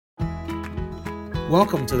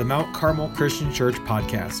Welcome to the Mount Carmel Christian Church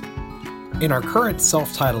podcast. In our current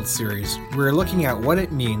self-titled series, we're looking at what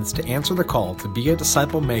it means to answer the call to be a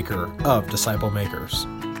disciple maker of disciple makers.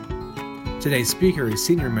 Today's speaker is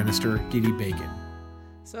Senior Minister Dee Dee Bacon.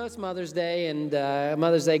 So it's Mother's Day, and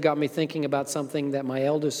Mother's Day got me thinking about something that my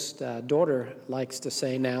eldest daughter likes to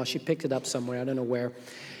say now. She picked it up somewhere, I don't know where.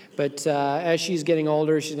 But as she's getting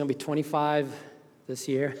older, she's going to be 25 this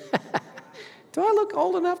year. Do I look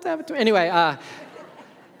old enough to have a... Anyway,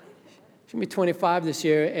 she's going to be 25 this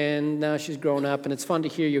year, and now she's grown up, and it's fun to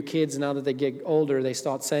hear your kids, now that they get older, they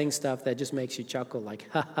start saying stuff that just makes you chuckle, like,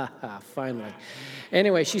 ha, ha, ha, finally.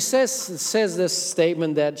 Anyway, she says this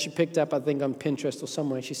statement that she picked up, I think, on Pinterest or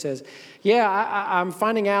somewhere. She says, I'm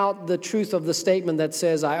finding out the truth of the statement that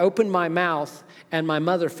says, I opened my mouth and my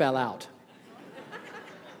mother fell out.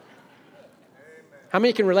 How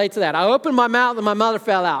many can relate to that? I opened my mouth and my mother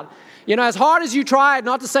fell out. You know, as hard as you tried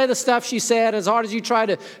not to say the stuff she said, as hard as you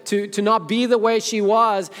tried to not be the way she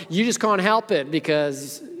was, you just can't help it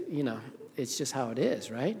because, you know, it's just how it is,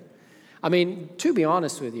 right? I mean, to be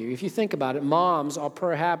honest with you, if you think about it, moms are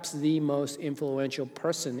perhaps the most influential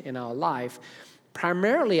person in our life.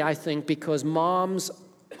 Primarily, I think, because moms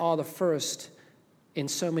are the first in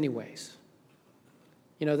so many ways.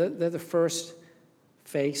 You know, they're the first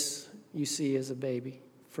face you see as a baby.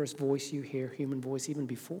 First voice you hear, human voice, even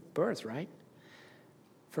before birth, right?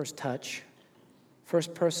 First touch.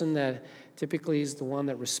 First person that typically is the one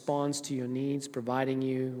that responds to your needs, providing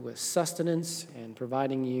you with sustenance and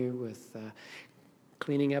providing you with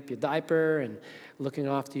cleaning up your diaper and looking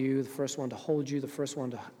after you, the first one to hold you, the first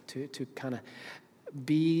one to kind of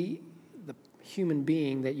be the human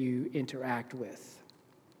being that you interact with.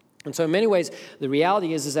 And so in many ways, the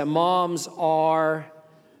reality is that moms are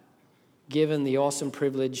given the awesome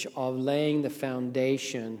privilege of laying the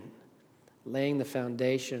foundation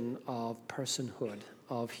of personhood,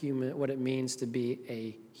 of human, what it means to be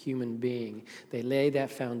a human being. They lay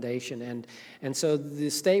that foundation. And so the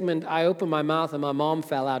statement, I opened my mouth and my mom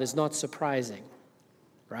fell out, is not surprising,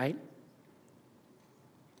 right?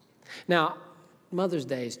 Now, Mother's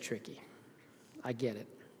Day is tricky. I get it.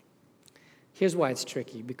 Here's why it's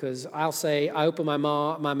tricky, because I'll say, I opened my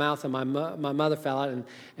mouth and my mother fell out,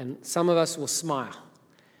 and some of us will smile,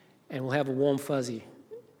 and we'll have a warm fuzzy,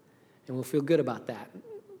 and we'll feel good about that.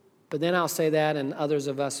 But then I'll say that, and others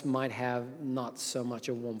of us might have not so much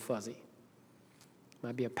a warm fuzzy. It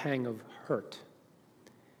might be a pang of hurt,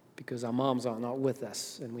 because our moms are not with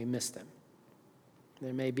us, and we miss them.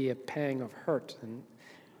 There may be a pang of hurt and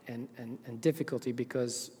difficulty,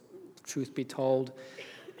 because, truth be told,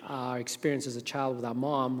 our experience as a child with our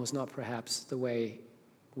mom was not perhaps the way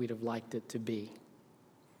we'd have liked it to be.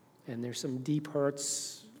 And there's some deep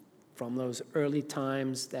hurts from those early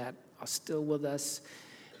times that are still with us.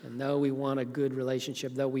 And though we want a good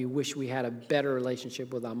relationship, though we wish we had a better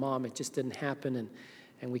relationship with our mom, it just didn't happen,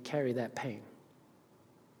 and we carry that pain.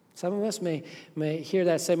 Some of us may hear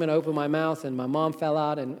that statement, I opened my mouth and my mom fell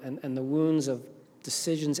out, and the wounds of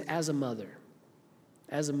decisions as a mother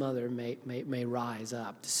may rise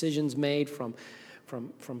up. Decisions made from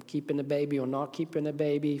keeping a baby or not keeping a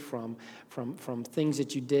baby, from things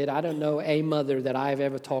that you did. I don't know a mother that I've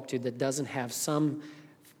ever talked to that doesn't have some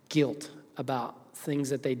guilt about things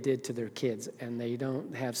that they did to their kids, and they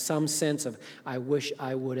don't have some sense of, I wish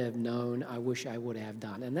I would have known, I wish I would have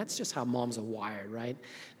done. And that's just how moms are wired, right?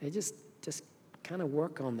 They just kind of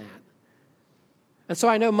work on that. And so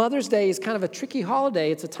I know Mother's Day is kind of a tricky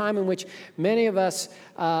holiday. It's a time in which many of us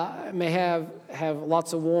may have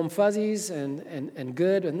lots of warm fuzzies and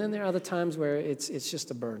good, and then there are other times where it's just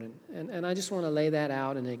a burden. And I just want to lay that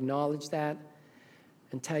out and acknowledge that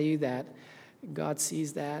and tell you that God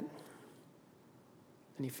sees that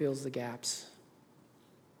and He fills the gaps.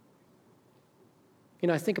 You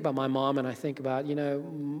know, I think about my mom, and I think about, you know,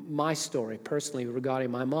 my story personally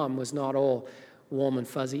regarding my mom was not all warm and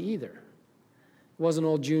fuzzy either. It wasn't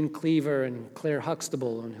all June Cleaver and Claire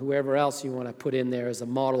Huxtable and whoever else you want to put in there as a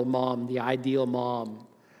model mom, the ideal mom.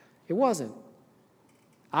 It wasn't.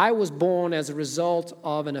 I was born as a result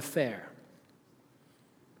of an affair.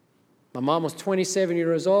 My mom was 27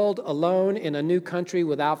 years old, alone in a new country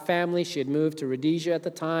without family. She had moved to Rhodesia at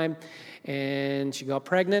the time, and she got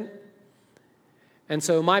pregnant. And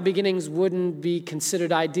so my beginnings wouldn't be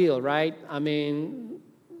considered ideal, right? I mean,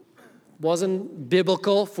 wasn't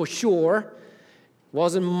biblical for sure.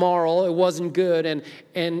 Wasn't moral, it wasn't good,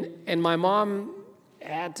 and my mom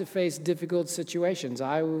had to face difficult situations.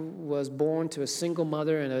 I was born to a single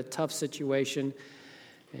mother in a tough situation,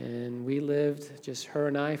 and we lived, just her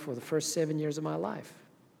and I, for the first 7 years of my life.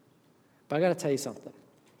 But I got to tell you something.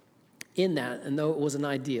 in that, and though it wasn't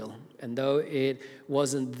ideal, and though it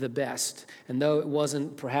wasn't the best, and though it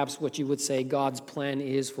wasn't perhaps what you would say God's plan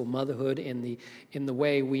is for motherhood in the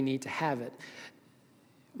way we need to have it,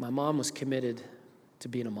 my mom was committed to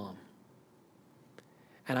being a mom.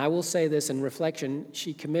 And I will say this in reflection,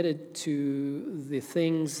 she committed to the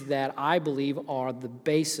things that I believe are the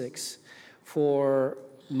basics for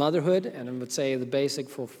motherhood, and I would say the basic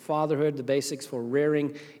for fatherhood, the basics for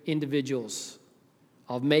rearing individuals,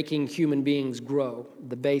 of making human beings grow,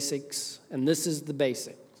 the basics, and this is the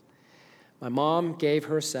basics. My mom gave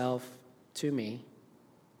herself to me.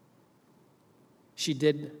 She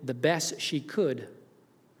did the best she could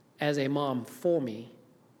as a mom for me,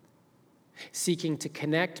 seeking to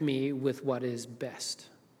connect me with what is best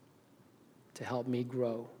to help me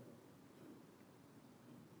grow.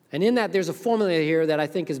 And in that, there's a formula here that I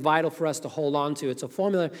think is vital for us to hold on to. It's a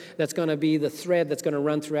formula that's going to be the thread that's going to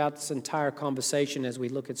run throughout this entire conversation as we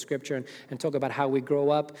look at Scripture and talk about how we grow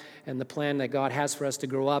up and the plan that God has for us to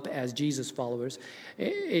grow up as Jesus followers.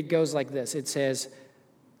 It goes like this. It says,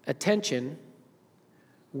 attention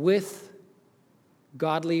with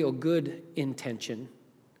godly or good intention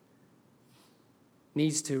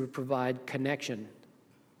needs to provide connection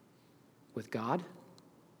with God,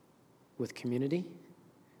 with community,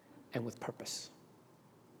 and with purpose.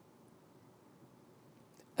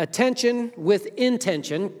 Attention with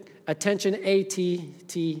intention, attention, A-T-T-E-N-T,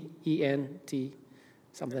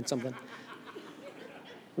 something.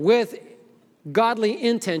 With godly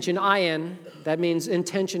intention, I-N, that means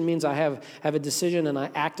intention means I have a decision and I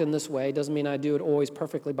act in this way. It doesn't mean I do it always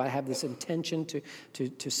perfectly, but I have this intention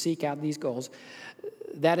to seek out these goals.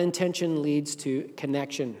 That intention leads to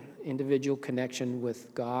connection, individual connection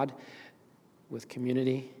with God, with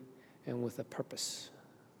community, and with a purpose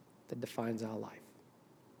that defines our life.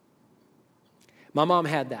 My mom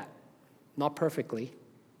had that. Not perfectly,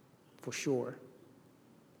 for sure,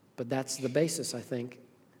 but that's the basis, I think,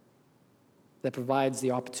 that provides the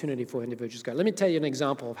opportunity for individuals. Let me tell you an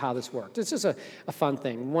example of how this worked. This is a fun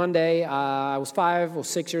thing. One day, I was 5 or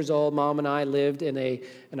 6 years old. Mom and I lived in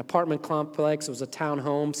an apartment complex. It was a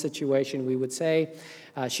townhome situation, we would say.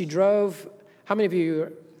 She drove. How many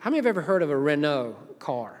have ever heard of a Renault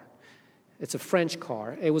car? It's a French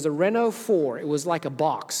car. It was a Renault 4. It was like a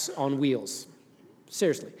box on wheels.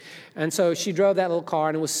 Seriously. And so she drove that little car,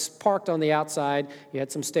 and it was parked on the outside. You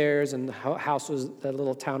had some stairs, and the house that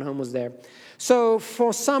little townhome was there. So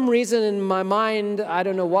for some reason in my mind, I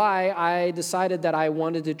don't know why, I decided that I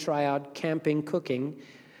wanted to try out camping cooking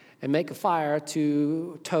and make a fire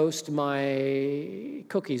to toast my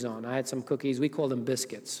cookies on. I had some cookies. We called them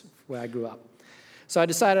biscuits where I grew up. So I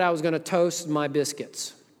decided I was going to toast my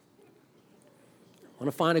biscuits. I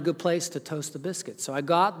want to find a good place to toast the biscuits. So I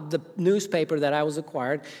got the newspaper that I was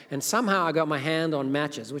acquired, and somehow I got my hand on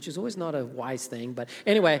matches, which is always not a wise thing. But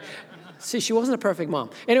anyway, see, she wasn't a perfect mom.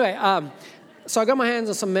 Anyway, so I got my hands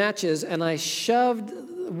on some matches, and I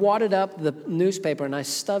wadded up the newspaper, and I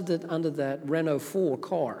stuffed it under that Renault 4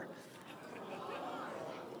 car.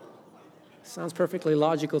 Sounds perfectly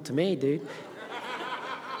logical to me, dude.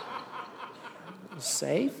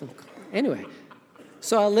 Safe. Anyway.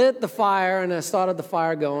 So I lit the fire, and I started the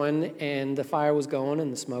fire going, and the fire was going,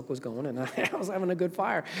 and the smoke was going, and I was having a good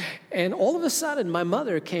fire. And all of a sudden, my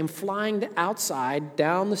mother came flying outside,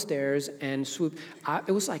 down the stairs, and swooped.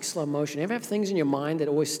 It was like slow motion. You ever have things in your mind that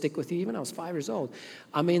always stick with you? Even when I was 5 years old.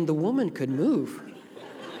 I mean, the woman could move.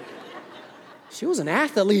 She was an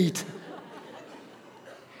athlete.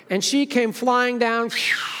 And she came flying down,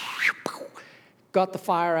 got the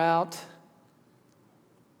fire out,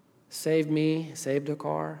 saved me, saved her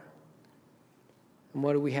car. And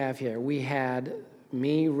what do we have here? We had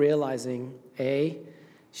me realizing, A,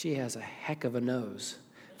 she has a heck of a nose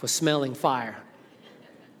for smelling fire.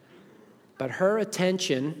 But her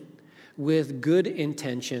attention with good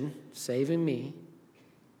intention, saving me,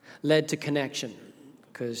 led to connection,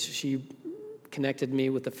 because she connected me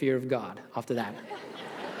with the fear of God after that.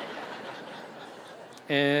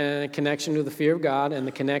 And a connection to the fear of God and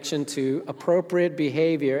the connection to appropriate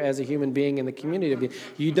behavior as a human being in the community.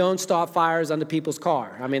 You don't start fires under people's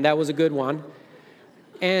car. I mean, that was a good one.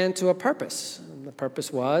 And to a purpose. And the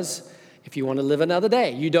purpose was, if you want to live another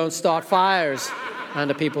day, you don't start fires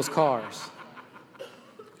under people's cars.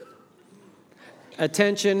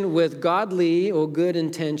 Attention with godly or good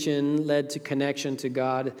intention led to connection to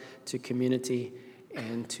God, to community,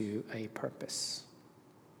 and to a purpose.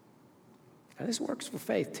 And this works for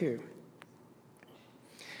faith too.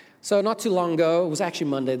 So not too long ago, it was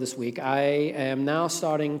actually Monday this week, I am now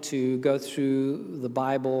starting to go through the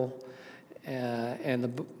Bible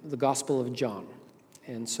and the Gospel of John.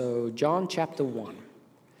 And so John chapter 1.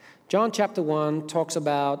 John chapter 1 talks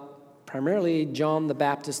about primarily John the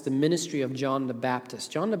Baptist, the ministry of John the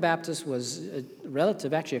Baptist. John the Baptist was a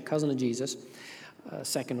relative, actually a cousin of Jesus, a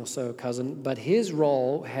second or so cousin, but his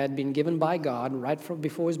role had been given by God right from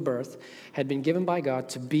before his birth, had been given by God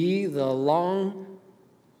to be the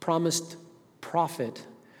long-promised prophet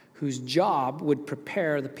whose job would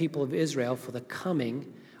prepare the people of Israel for the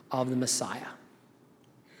coming of the Messiah.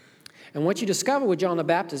 And what you discover with John the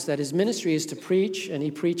Baptist, that his ministry is to preach, and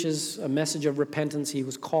he preaches a message of repentance. He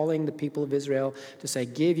was calling the people of Israel to say,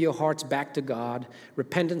 give your hearts back to God.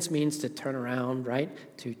 Repentance means to turn around, right?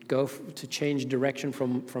 To change direction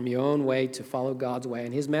from your own way to follow God's way.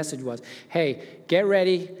 And his message was, hey, get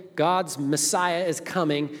ready. God's Messiah is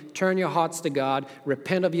coming. Turn your hearts to God.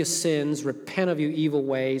 Repent of your sins. Repent of your evil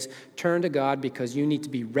ways. Turn to God because you need to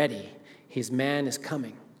be ready. His man is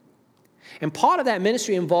coming. And part of that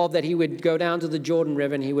ministry involved that he would go down to the Jordan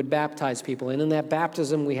River and he would baptize people. And in that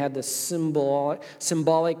baptism, we had the symbolic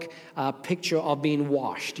picture of being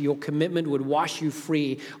washed. Your commitment would wash you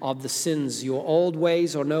free of the sins. Your old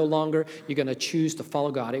ways are no longer. You're going to choose to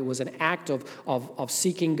follow God. It was an act of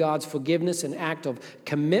seeking God's forgiveness, an act of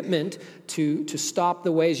commitment to stop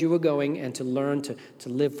the ways you were going and to learn to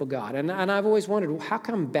live for God. And I've always wondered, how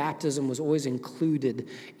come baptism was always included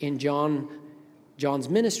in John's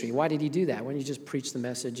ministry? Why did he do that? Why didn't he just preach the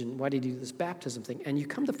message? And why did he do this baptism thing? And you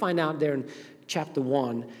come to find out there in chapter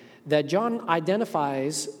 1 that John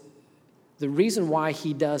identifies the reason why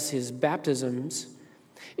he does his baptisms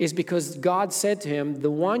is because God said to him,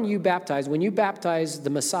 the one you baptize, when you baptize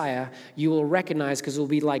the Messiah, you will recognize, because it will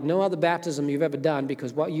be like no other baptism you've ever done,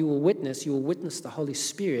 because what you will witness the Holy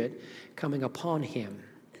Spirit coming upon him.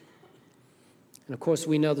 And of course,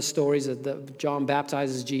 we know the stories that John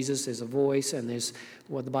baptizes Jesus. There's a voice, and there's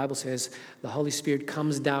what the Bible says, the Holy Spirit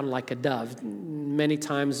comes down like a dove. Many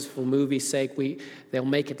times, for movie's sake, they'll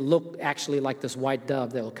make it look actually like this white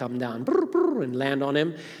dove that'll come down and land on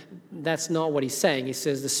him. That's not what he's saying. He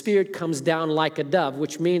says the Spirit comes down like a dove,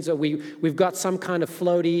 which means that we've got some kind of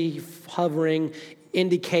floaty, hovering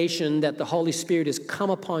indication that the Holy Spirit has come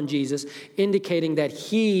upon Jesus, indicating that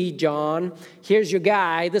he, John, here's your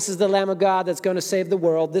guy. This is the Lamb of God that's going to save the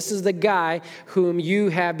world. This is the guy whom you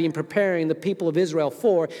have been preparing the people of Israel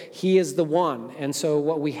for. He is the one. And so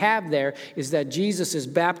what we have there is that Jesus is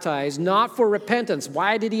baptized not for repentance.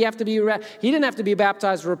 Why did he have to be? He didn't have to be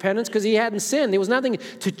baptized for repentance because he hadn't sinned. There was nothing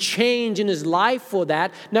to change in his life for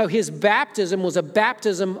that. No, his baptism was a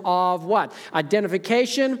baptism of what?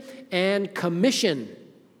 Identification and commission.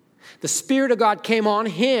 The Spirit of God came on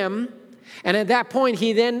him, and at that point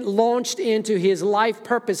he then launched into his life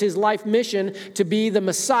purpose, his life mission to be the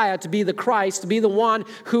Messiah, to be the Christ, to be the one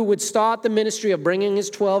who would start the ministry of bringing his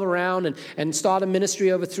 12 around and start a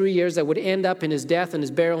ministry over 3 years that would end up in his death and his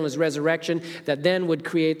burial and his resurrection, that then would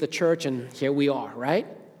create the church, and here we are, right?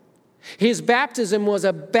 His baptism was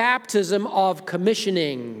a baptism of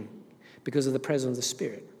commissioning because of the presence of the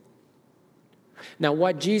Spirit. Now,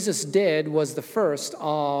 what Jesus did was the first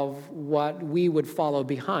of what we would follow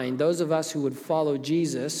behind. Those of us who would follow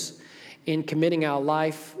Jesus in committing our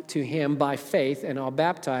life to him by faith and are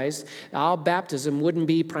baptized, our baptism wouldn't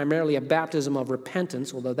be primarily a baptism of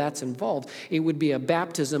repentance, although that's involved. It would be a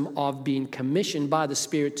baptism of being commissioned by the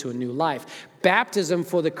Spirit to a new life. Baptism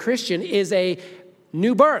for the Christian is a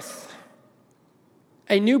new birth.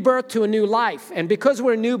 A new birth to a new life. And because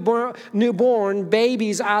we're newborn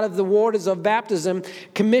babies out of the waters of baptism,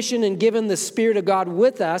 commissioned and given the Spirit of God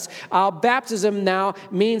with us, our baptism now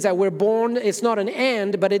means that we're born. It's not an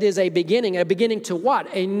end, but it is a beginning. A beginning to what?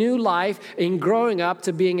 A new life in growing up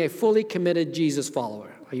to being a fully committed Jesus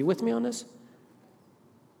follower. Are you with me on this?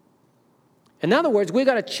 In other words, we've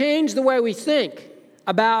got to change the way we think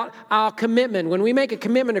about our commitment. When we make a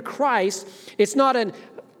commitment to Christ, it's not an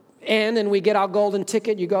and we get our golden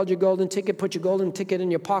ticket. You got your golden ticket, put your golden ticket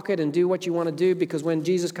in your pocket and do what you want to do, because when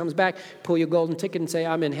Jesus comes back, pull your golden ticket and say,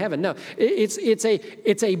 I'm in heaven. No, it's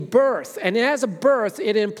a birth. And as a birth,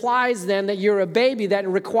 it implies then that you're a baby that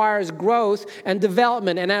requires growth and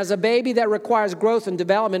development. And as a baby that requires growth and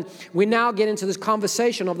development, we now get into this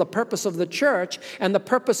conversation of the purpose of the church and the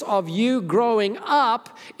purpose of you growing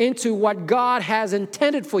up into what God has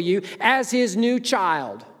intended for you as his new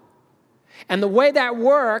child. And the way that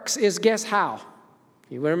works is, guess how?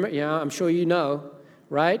 You remember? Yeah, I'm sure you know,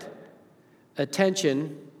 right?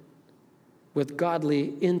 Attention with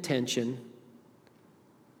godly intention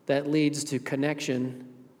that leads to connection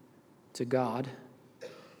to God,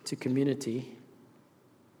 to community,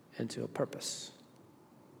 and to a purpose.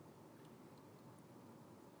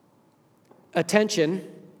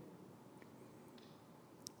 Attention.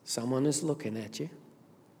 Someone is looking at you.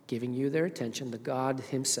 giving you their attention, the God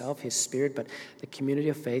himself, his Spirit, but the community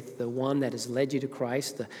of faith, the one that has led you to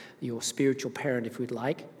Christ, your spiritual parent, if you'd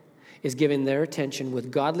like, is giving their attention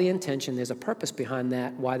with godly intention. There's a purpose behind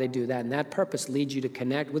that, why they do that. And that purpose leads you to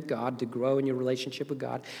connect with God, to grow in your relationship with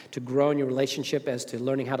God, to grow in your relationship as to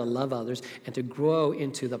learning how to love others, and to grow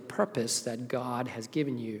into the purpose that God has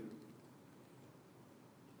given you.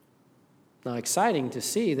 Now, exciting to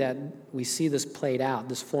see that we see this played out,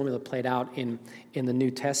 this formula played out in the New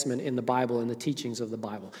Testament, in the Bible, in the teachings of the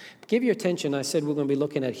Bible. Give your attention, I said we're going to be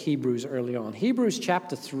looking at Hebrews early on. Hebrews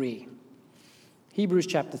chapter 3. Hebrews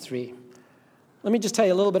chapter 3. Let me just tell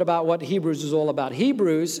you a little bit about what Hebrews is all about.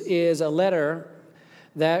 Hebrews is a letter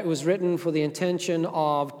that was written for the intention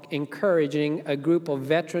of encouraging a group of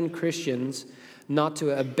veteran Christians not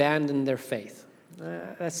to abandon their faith.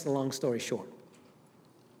 That's the long story short.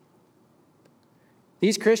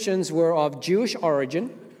 These Christians were of Jewish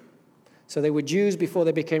origin, so they were Jews before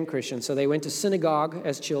they became Christians. So they went to synagogue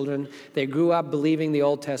as children. They grew up believing the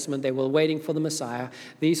Old Testament. They were waiting for the Messiah.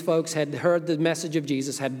 These folks had heard the message of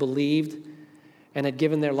Jesus, had believed, and had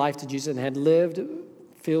given their life to Jesus, and had lived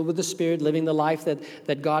filled with the Spirit, living the life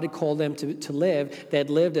that God had called them to live. They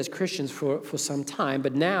had lived as Christians for some time,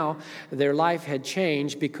 but now their life had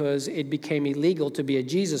changed because it became illegal to be a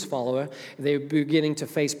Jesus follower. They were beginning to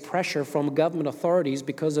face pressure from government authorities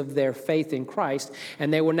because of their faith in Christ,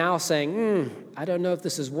 and they were now saying, I don't know if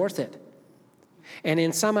this is worth it.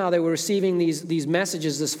 And somehow they were receiving these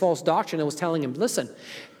messages, this false doctrine that was telling them, listen,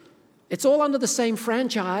 it's all under the same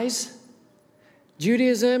franchise.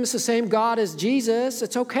 Judaism is the same God as Jesus.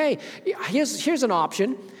 It's okay. Here's an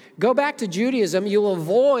option. Go back to Judaism. You'll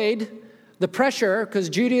avoid the pressure because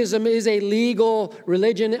Judaism is a legal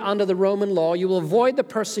religion under the Roman law. You will avoid the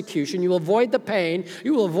persecution. You will avoid the pain.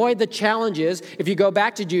 You will avoid the challenges if you go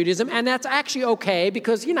back to Judaism. And that's actually okay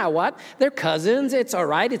because you know what? They're cousins. It's all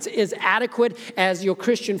right. It's as adequate as your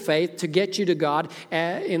Christian faith to get you to God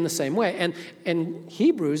in the same way. And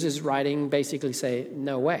Hebrews is writing basically say,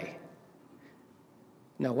 no way.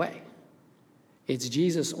 No way. It's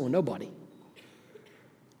Jesus or nobody.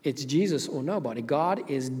 It's Jesus or nobody.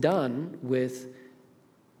 God is done with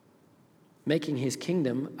making his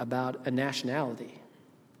kingdom about a nationality.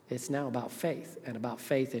 It's now about faith, and about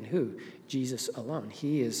faith in who? Jesus alone.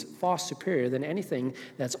 He is far superior than anything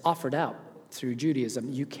that's offered out through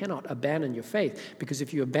Judaism. You cannot abandon your faith, because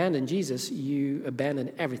if you abandon Jesus, you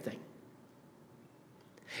abandon everything.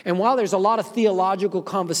 And while there's a lot of theological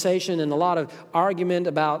conversation and a lot of argument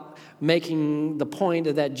about making the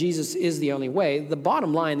point that Jesus is the only way, the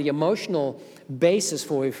bottom line, the emotional basis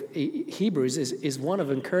for Hebrews is one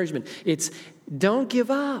of encouragement. It's don't give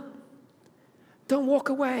up. Don't walk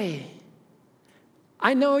away.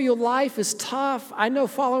 I know your life is tough. I know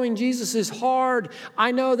following Jesus is hard.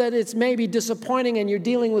 I know that it's maybe disappointing and you're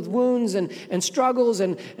dealing with wounds and struggles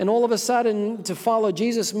and all of a sudden to follow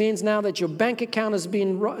Jesus means now that your bank account is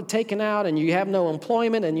being taken out and you have no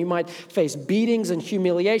employment and you might face beatings and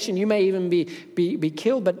humiliation. You may even be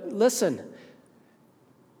killed. But listen,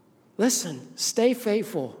 stay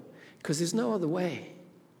faithful because there's no other way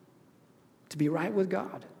to be right with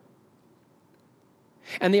God.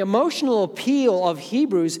 And the emotional appeal of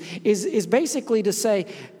Hebrews is basically to say,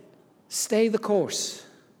 stay the course.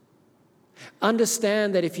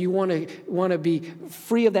 Understand that if you want to be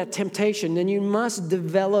free of that temptation, then you must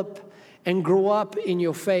develop and grow up in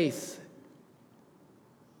your faith.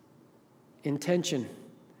 Attention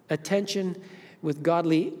with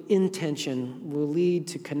godly intention will lead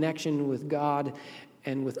to connection with God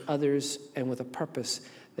and with others and with a purpose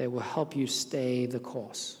that will help you stay the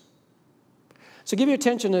course. So give your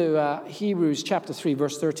attention to Hebrews chapter 3,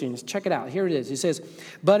 verse 13. Check it out. Here it is. He says,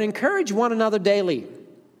 but encourage one another daily,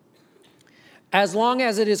 as long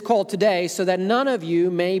as it is called today, so that none of you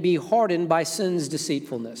may be hardened by sin's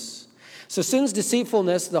deceitfulness. So sin's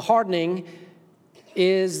deceitfulness, the hardening,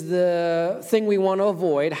 is the thing we want to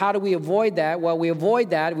avoid. How do we avoid that? Well, we avoid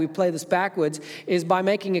that, we play this backwards, is by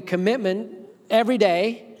making a commitment every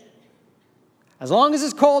day, as long as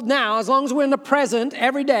it's called now, as long as we're in the present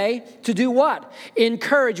every day, to do what?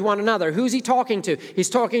 Encourage one another. Who's he talking to? He's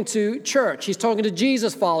talking to church. He's talking to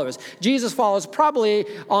Jesus followers. Jesus followers probably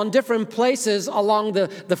on different places along the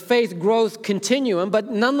faith growth continuum, but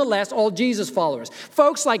nonetheless, all Jesus followers.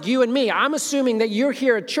 Folks like you and me, I'm assuming that you're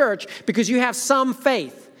here at church because you have some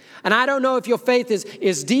faith. And I don't know if your faith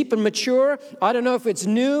is deep and mature. I don't know if it's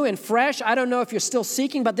new and fresh. I don't know if you're still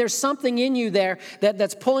seeking, but there's something in you there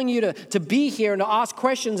that's pulling you to be here and to ask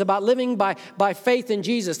questions about living by faith in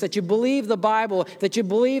Jesus, that you believe the Bible, that you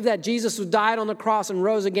believe that Jesus died on the cross and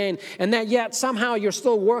rose again, and that yet somehow you're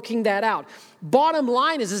still working that out. Bottom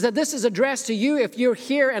line is that this is addressed to you if you're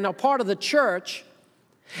here and a part of the church.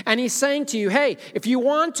 And he's saying to you, hey, if you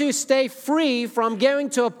want to stay free from going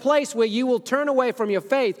to a place where you will turn away from your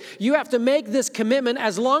faith, you have to make this commitment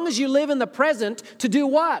as long as you live in the present to do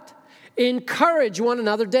what? Encourage one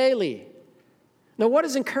another daily. Now, what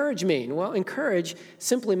does encourage mean? Well, encourage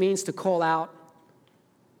simply means to call out.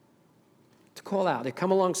 To call out. To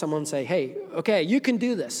come along someone and say, hey, okay, you can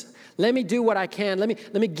do this. Let me do what I can.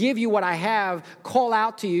 Let me give you what I have. Call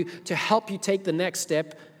out to you to help you take the next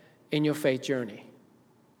step in your faith journey.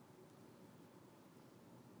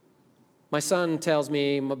 My son tells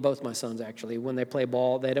me, both my sons actually, when they play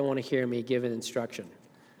ball, they don't want to hear me give an instruction.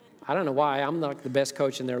 I don't know why. I'm not the best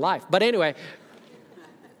coach in their life. But anyway,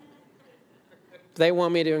 they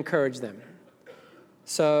want me to encourage them.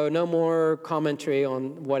 So no more commentary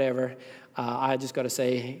on whatever. I just got to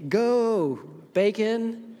say, go,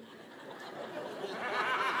 Bacon.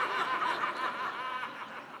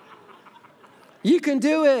 You can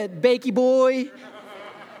do it, Bakey boy.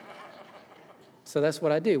 So that's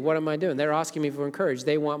what I do. What am I doing? They're asking me for encouragement.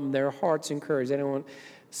 They want their hearts encouraged. They don't want.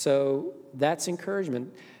 So that's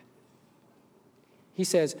encouragement. He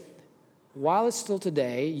says, while it's still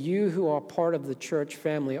today, you who are part of the church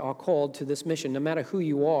family are called to this mission. No matter who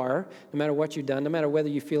you are, no matter what you've done, no matter whether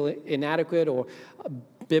you feel inadequate or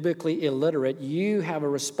biblically illiterate, you have a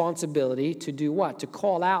responsibility to do what? To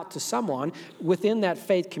call out to someone within that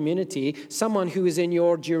faith community, someone who is in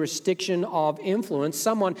your jurisdiction of influence,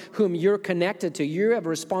 someone whom you're connected to. You have a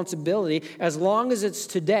responsibility, as long as it's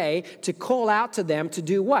today, to call out to them to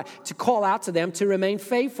do what? To call out to them to remain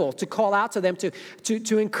faithful, to call out to them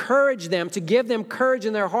to encourage them, to give them courage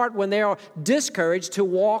in their heart when they are discouraged, to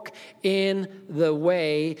walk in the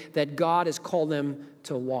way that God has called them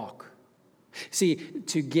to walk. See,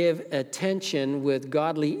 to give attention with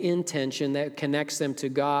godly intention that connects them to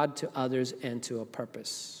God, to others, and to a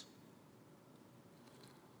purpose.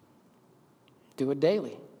 Do it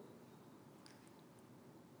daily.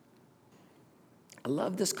 I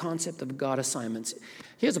love this concept of God assignments.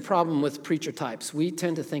 Here's a problem with preacher types. We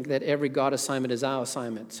tend to think that every God assignment is our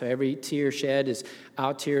assignment. So every tear shed is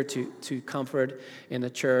our tear to comfort in the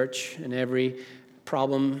church, and every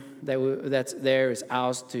problem that's there is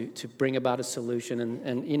ours to bring about a solution,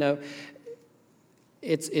 and you know,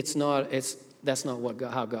 that's not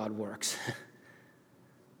how God works.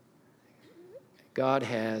 God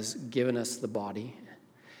has given us the body,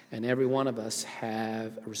 and every one of us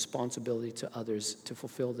have a responsibility to others to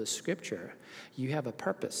fulfill this scripture. You have a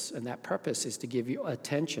purpose, and that purpose is to give you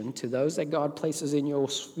attention to those that God places in your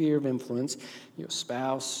sphere of influence, your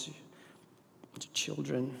spouse, your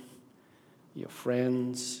children, your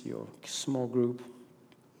friends, your small group,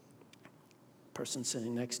 person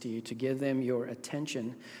sitting next to you, to give them your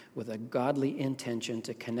attention with a godly intention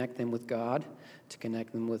to connect them with God, to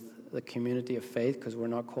connect them with the community of faith, because we're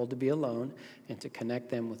not called to be alone, and to connect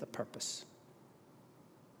them with a purpose.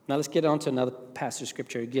 Now let's get on to another passage of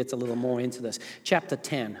scripture. It gets a little more into this. Chapter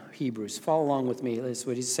 10, Hebrews. Follow along with me. This is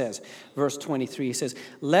what he says. Verse 23, he says,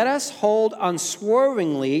 "Let us hold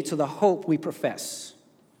unswervingly to the hope we profess."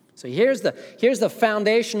 So here's the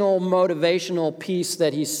foundational, motivational piece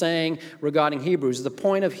that he's saying regarding Hebrews. The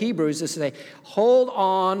point of Hebrews is to say, hold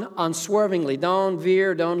on unswervingly. Don't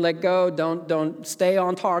veer, don't let go, don't stay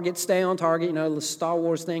on target, you know, the Star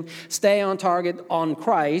Wars thing. Stay on target on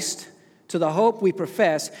Christ to the hope we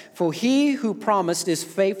profess, for he who promised is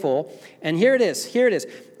faithful. And here it is.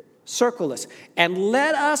 Circle this. "And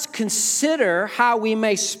let us consider how we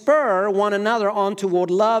may spur one another on toward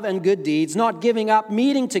love and good deeds, not giving up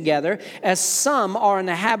meeting together, as some are in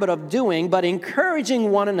the habit of doing, but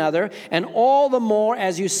encouraging one another, and all the more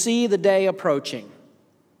as you see the day approaching."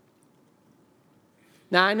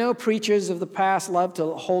 Now, I know preachers of the past love to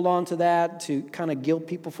hold on to that, to kind of guilt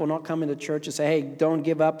people for not coming to church and say, hey, don't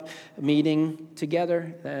give up meeting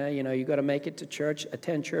together. You got to make it to church,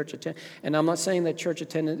 attend. And I'm not saying that church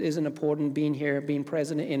attendance isn't important, being here, being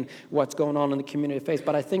present in what's going on in the community of faith,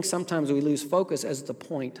 but I think sometimes we lose focus as the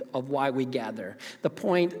point of why we gather. The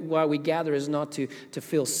point why we gather is not to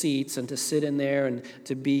fill seats and to sit in there and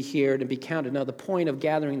to be here, to be counted. No, the point of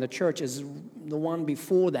gathering the church is the one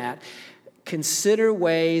before that. consider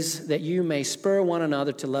ways that you may spur one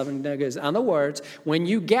another to love and good. In other words, when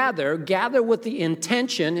you gather with the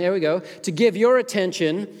intention, here we go, to give your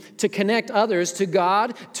attention to connect others to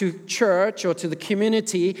God, to church, or to the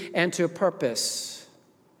community, and to a purpose.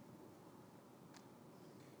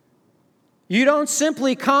 You don't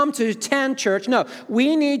simply come to attend church. No,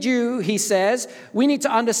 we need you, he says. We need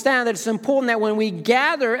to understand that it's important that when we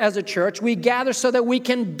gather as a church, we gather so that we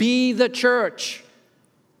can be the church.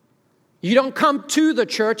 You don't come to the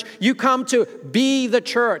church, you come to be the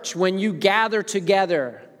church when you gather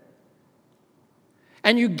together.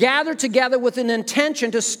 And you gather together with an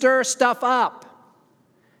intention to stir stuff up.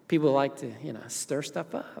 People like to, stir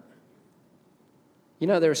stuff up.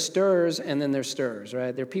 There's stirrers and then there's stirrers,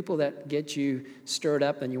 right? There are people that get you stirred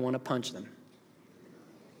up and you want to punch them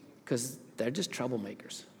because they're just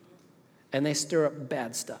troublemakers. And they stir up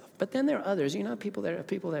bad stuff. But then there are others, people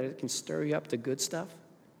that can stir you up to good stuff.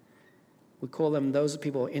 We call them those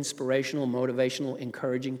people inspirational, motivational,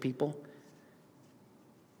 encouraging people.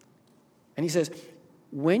 And he says,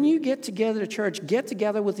 when you get together to church, get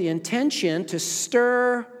together with the intention to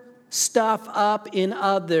stir stuff up in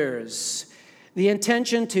others. The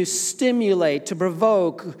intention to stimulate, to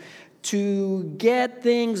provoke, to get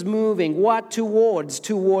things moving. What towards?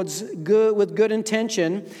 Towards good, with good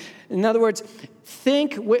intention. In other words, he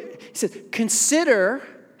says, consider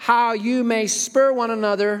how you may spur one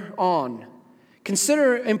another on.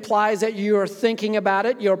 Consider implies that you are thinking about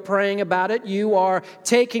it, you're praying about it, you are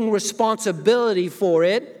taking responsibility for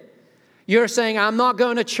it. You're saying, I'm not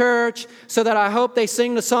going to church so that I hope they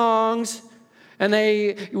sing the songs. And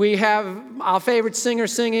we have our favorite singer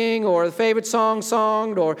singing, or the favorite song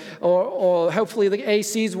sung, or hopefully the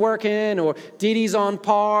AC's working, or Dee Dee's on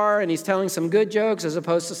par, and he's telling some good jokes as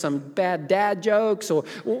opposed to some bad dad jokes, or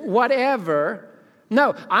whatever.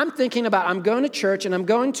 No, I'm thinking about, I'm going to church, and I'm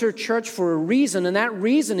going to church for a reason, and that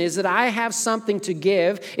reason is that I have something to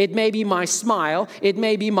give. It may be my smile, it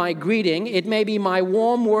may be my greeting, it may be my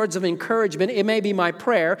warm words of encouragement, it may be my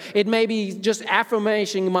prayer, it may be just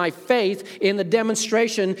affirming my faith in the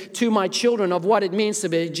demonstration to my children of what it means to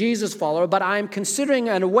be a Jesus follower, but I'm considering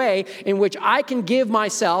a way in which I can give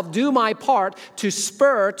myself, do my part to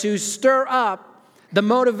stir up the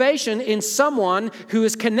motivation in someone who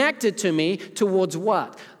is connected to me towards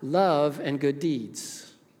what? Love and good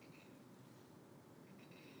deeds.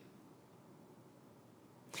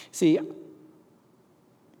 See,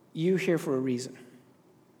 you're here for a reason.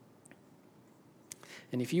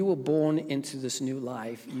 And if you were born into this new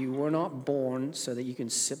life, you were not born so that you can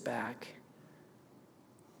sit back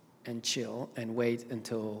and chill and wait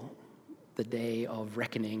until the day of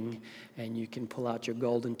reckoning, and you can pull out your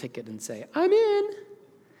golden ticket and say, I'm in.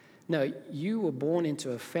 No, you were born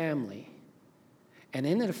into a family. And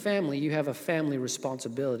in a family, you have a family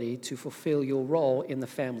responsibility to fulfill your role in the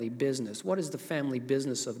family business. What is the family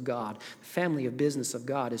business of God? The family business of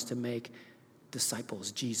God is to make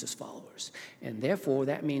disciples, Jesus followers. And therefore,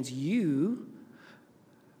 that means you,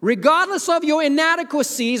 regardless of your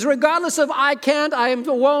inadequacies, regardless of I can't, I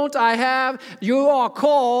won't, I have, you are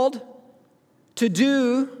called to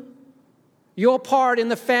do your part in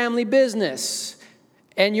the family business.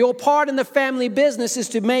 And your part in the family business is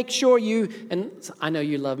to make sure you, and I know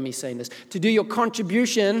you love me saying this, to do your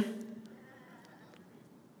contribution,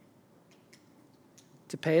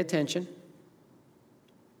 to pay attention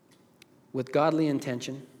with godly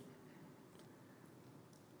intention,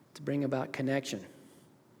 to bring about connection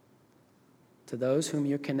to those whom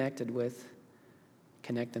you're connected with.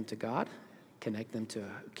 Connect them to God. Connect them to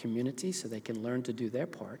a community so they can learn to do their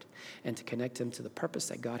part, and to connect them to the purpose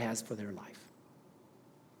that God has for their life.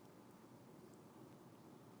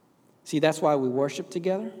 See, that's why we worship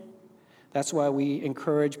together. That's why we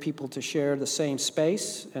encourage people to share the same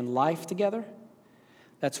space and life together.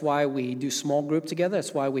 That's why we do small group together.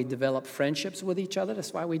 That's why we develop friendships with each other.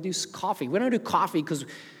 That's why we do coffee. We don't do coffee because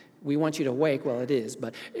we want you to wake. Well, it is.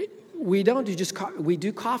 But we don't do just coffee. We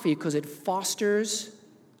do coffee because it fosters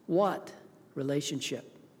what?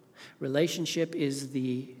 Relationship. Relationship is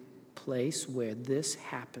the place where this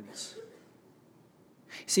happens.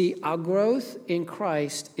 See, our growth in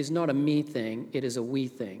Christ is not a me thing, it is a we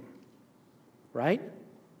thing. Right?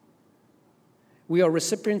 We are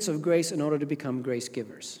recipients of grace in order to become grace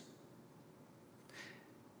givers.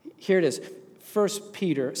 Here it is. 2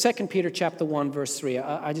 Peter chapter 1, verse 3.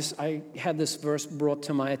 I had this verse brought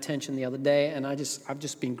to my attention the other day, and I've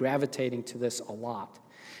just been gravitating to this a lot.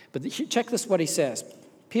 But check this, what he says.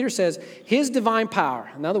 Peter says, his divine power,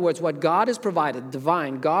 in other words, what God has provided,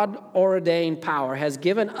 divine, God-ordained power, has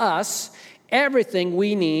given us everything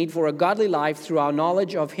we need for a godly life through our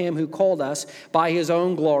knowledge of Him who called us by His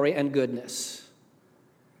own glory and goodness.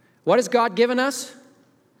 What has God given us?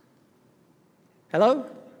 Hello?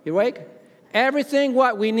 You awake? Everything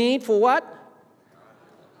what we need for what?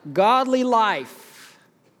 Godly life.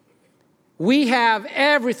 We have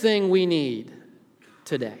everything we need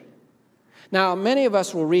today. Now, many of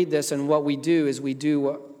us will read this, and what we do is we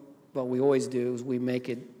do what we always do is we make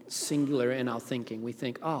it singular in our thinking. We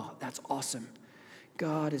think, oh, that's awesome.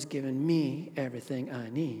 God has given me everything I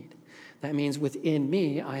need. That means within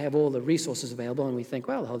me, I have all the resources available, and we think,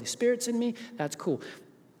 well, the Holy Spirit's in me. That's cool.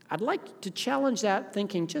 I'd like to challenge that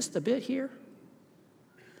thinking just a bit here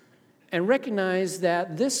and recognize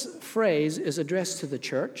that this phrase is addressed to the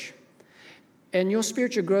church, and your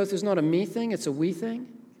spiritual growth is not a me thing, it's a we thing.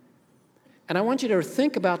 And I want you to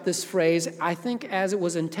think about this phrase, I think, as it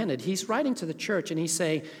was intended. He's writing to the church, and he's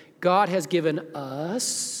saying, God has given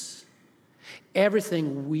us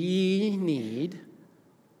everything we need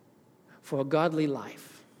for a godly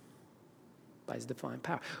life by His divine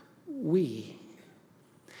power. We.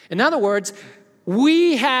 In other words,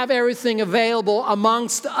 we have everything available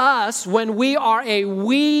amongst us when we are a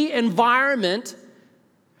we environment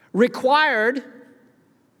required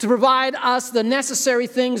to provide us the necessary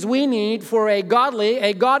things we need for a godly,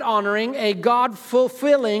 a God-honoring, a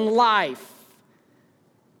God-fulfilling life.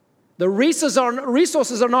 The resources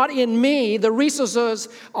are not in me. The resources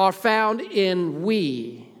are found in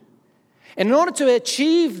we. And in order to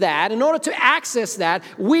achieve that, in order to access that,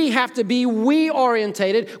 we have to be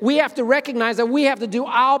we-orientated. We have to recognize that we have to do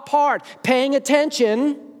our part, paying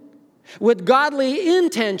attention with godly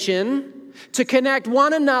intention to connect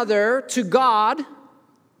one another to God,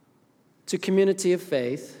 to community of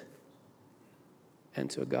faith, and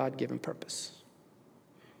to a God-given purpose.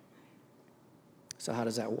 So how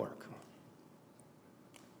does that work?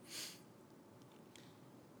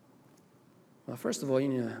 Well, first of all, you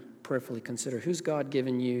need to prayerfully consider, who's God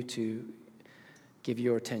given you to give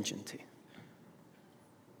your attention to?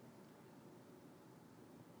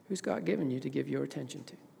 Who's God given you to give your attention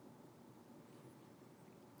to?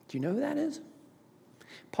 Do you know who that is?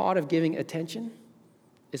 Part of giving attention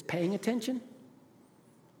is paying attention.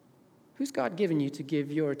 Who's God given you to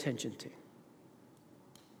give your attention to?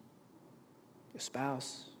 Your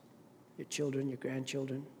spouse, your children, your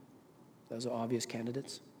grandchildren. Those are obvious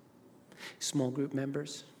candidates. Small group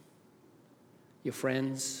members, your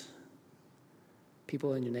friends,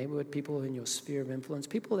 people in your neighborhood, people in your sphere of influence,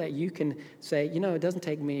 people that you can say, you know, it doesn't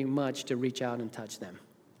take me much to reach out and touch them.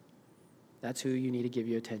 That's who you need to give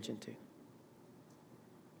your attention to.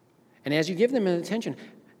 And as you give them an attention,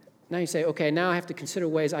 now you say, okay, now I have to consider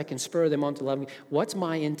ways I can spur them on to loving. What's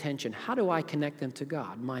my intention? How do I connect them to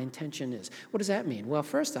God? My intention is. What does that mean? Well,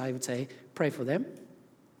 first I would say, pray for them.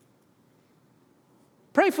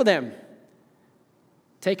 Pray for them.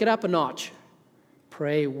 Take it up a notch.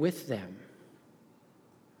 Pray with them.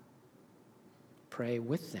 Pray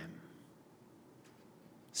with them.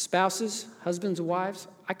 Spouses, husbands, wives,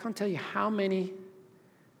 I can't tell you how many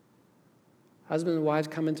husbands and wives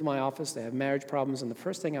come into my office, they have marriage problems, and the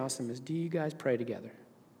first thing I ask them is, do you guys pray together?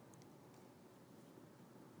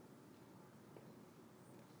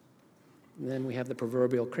 And then we have the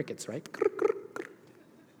proverbial crickets, right?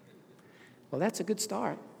 Well, that's a good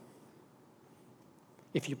start.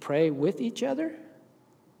 If you pray with each other,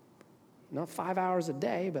 not 5 hours a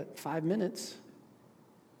day, but 5 minutes,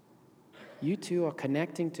 you two are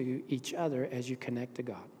connecting to each other as you connect to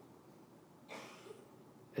God.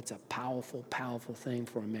 It's a powerful, powerful thing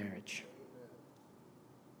for a marriage.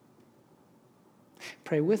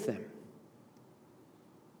 Pray with them.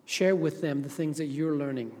 Share with them the things that you're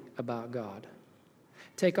learning about God.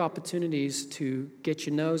 Take opportunities to get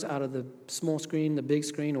your nose out of the small screen, the big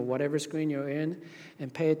screen, or whatever screen you're in,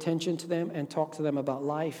 and pay attention to them and talk to them about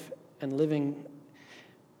life and living.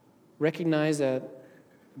 Recognize that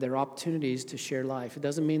there are opportunities to share life. It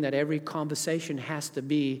doesn't mean that every conversation has to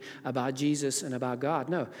be about Jesus and about God.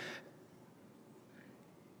 No.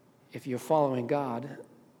 If you're following God,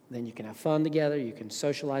 then you can have fun together, you can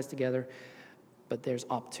socialize together, but there's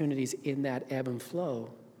opportunities in that ebb and flow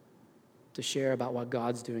to share about what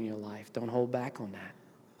God's doing in your life. Don't hold back on that.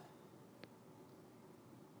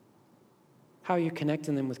 How are you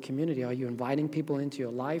connecting them with community? Are you inviting people into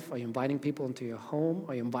your life? Are you inviting people into your home?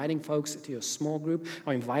 Are you inviting folks to your small group?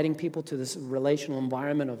 Are you inviting people to this relational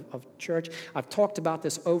environment of church? I've talked about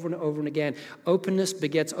this over and over and again. Openness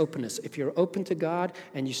begets openness. If you're open to God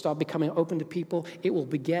and you start becoming open to people, it will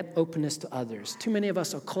beget openness to others. Too many of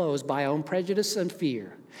us are closed by our own prejudice and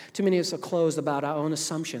fear. Too many of us are closed about our own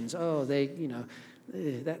assumptions. Oh,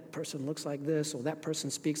 that person looks like this, or that person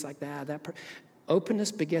speaks like that.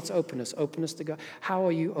 Openness begets openness, openness to God. How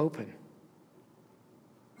are you open?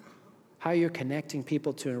 How you're connecting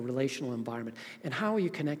people to a relational environment. And how are you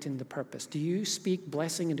connecting to purpose? Do you speak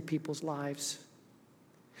blessing into people's lives?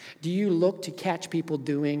 Do you look to catch people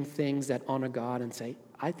doing things that honor God and say,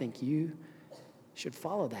 I think you should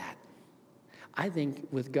follow that. I think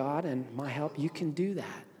with God and my help, you can do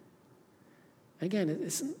that. Again,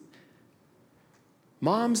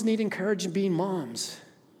 moms need encouragement being moms.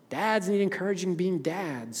 Dads need encouraging being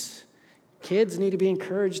dads. Kids need to be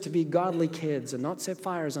encouraged to be godly kids and not set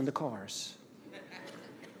fires under cars.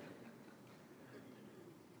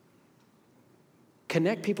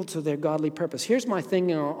 Connect people to their godly purpose. Here's my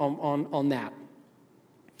thing on that.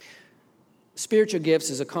 Spiritual gifts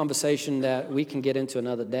is a conversation that we can get into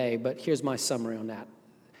another day, but here's my summary on that.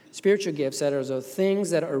 Spiritual gifts, that are the things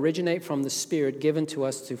that originate from the Spirit given to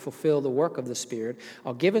us to fulfill the work of the Spirit,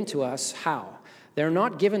 are given to us how? They're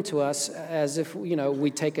not given to us as if,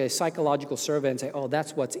 we take a psychological survey and say, oh,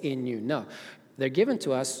 that's what's in you. No, they're given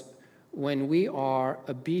to us when we are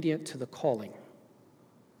obedient to the calling.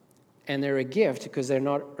 And they're a gift because they're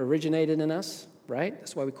not originated in us, right?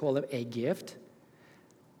 That's why we call them a gift.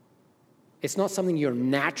 It's not something you're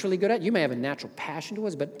naturally good at. You may have a natural passion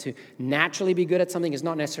towards, but to naturally be good at something is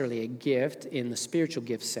not necessarily a gift in the spiritual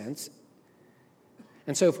gift sense.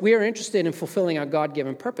 And so if we are interested in fulfilling our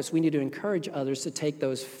God-given purpose, we need to encourage others to take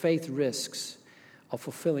those faith risks of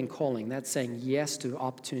fulfilling calling. That's saying yes to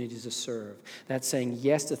opportunities to serve. That's saying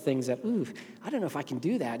yes to things that, I don't know if I can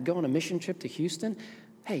do that. Go on a mission trip to Houston.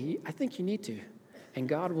 Hey, I think you need to. And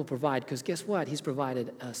God will provide, because guess what? He's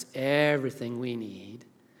provided us everything we need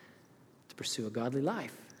to pursue a godly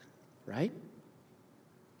life, right?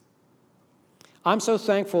 I'm so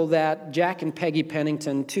thankful that Jack and Peggy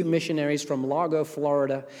Pennington, two missionaries from Largo,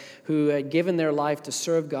 Florida, who had given their life to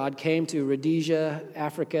serve God, came to Rhodesia,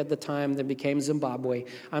 Africa at the time, then became Zimbabwe.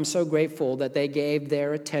 I'm so grateful that they gave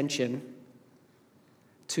their attention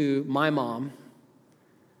to my mom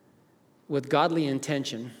with godly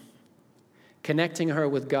intention, connecting her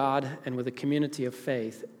with God and with a community of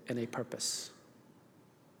faith and a purpose.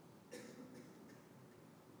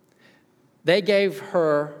 They gave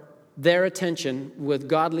her their attention with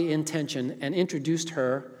godly intention and introduced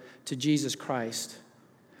her to Jesus Christ.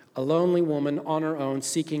 A lonely woman on her own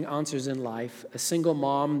seeking answers in life, a single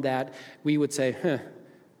mom that we would say,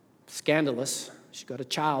 scandalous. She got a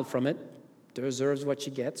child from it, deserves what she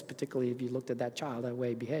gets, particularly if you looked at that child, that way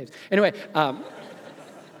he behaves. Anyway,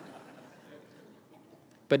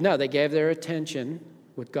 but no, they gave their attention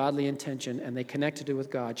with godly intention and they connected her with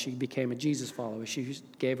God. She became a Jesus follower. She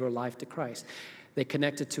gave her life to Christ. They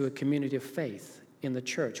connected to a community of faith in the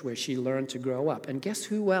church where she learned to grow up. And guess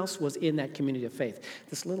who else was in that community of faith?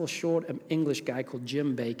 This little short English guy called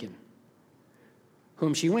Jim Bacon,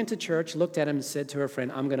 whom she went to church, looked at him and said to her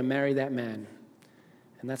friend, I'm going to marry that man.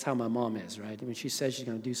 And that's how my mom is, right? When she says she's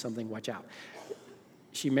going to do something, watch out.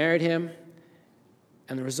 She married him,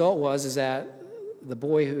 and the result was that the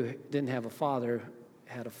boy who didn't have a father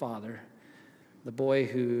had a father. The boy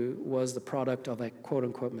who was the product of a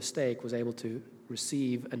quote-unquote mistake was able to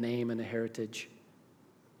receive a name and a heritage.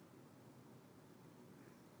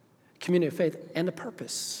 Community of faith and a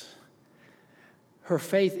purpose. Her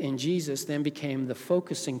faith in Jesus then became the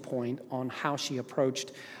focusing point on how she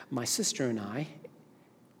approached my sister and I,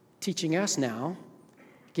 teaching us now,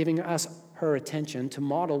 giving us her attention to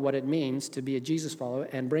model what it means to be a Jesus follower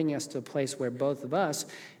and bring us to a place where both of us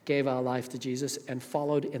gave our life to Jesus and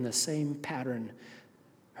followed in the same pattern.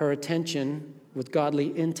 Her attention with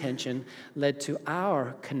godly intention led to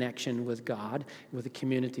our connection with God, with a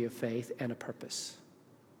community of faith and a purpose.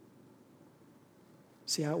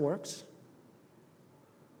 See how it works?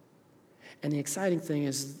 And the exciting thing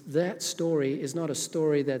is that story is not a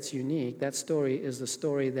story that's unique. That story is the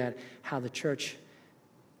story that how the church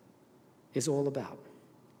is all about.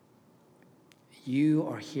 You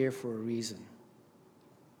are here for a reason.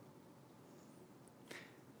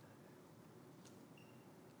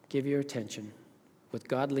 Give your attention with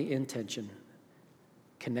godly intention,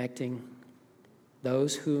 connecting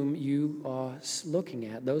those whom you are looking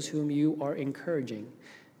at, those whom you are encouraging,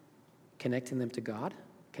 connecting them to God,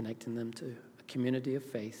 connecting them to a community of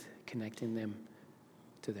faith, connecting them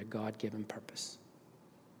to their God-given purpose.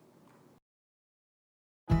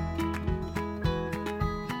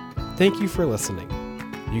 Thank you for listening.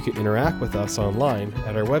 You can interact with us online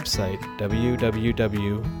at our website,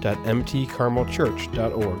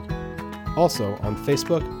 www.mtcarmelchurch.org. Also on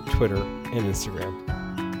Facebook, Twitter, and Instagram.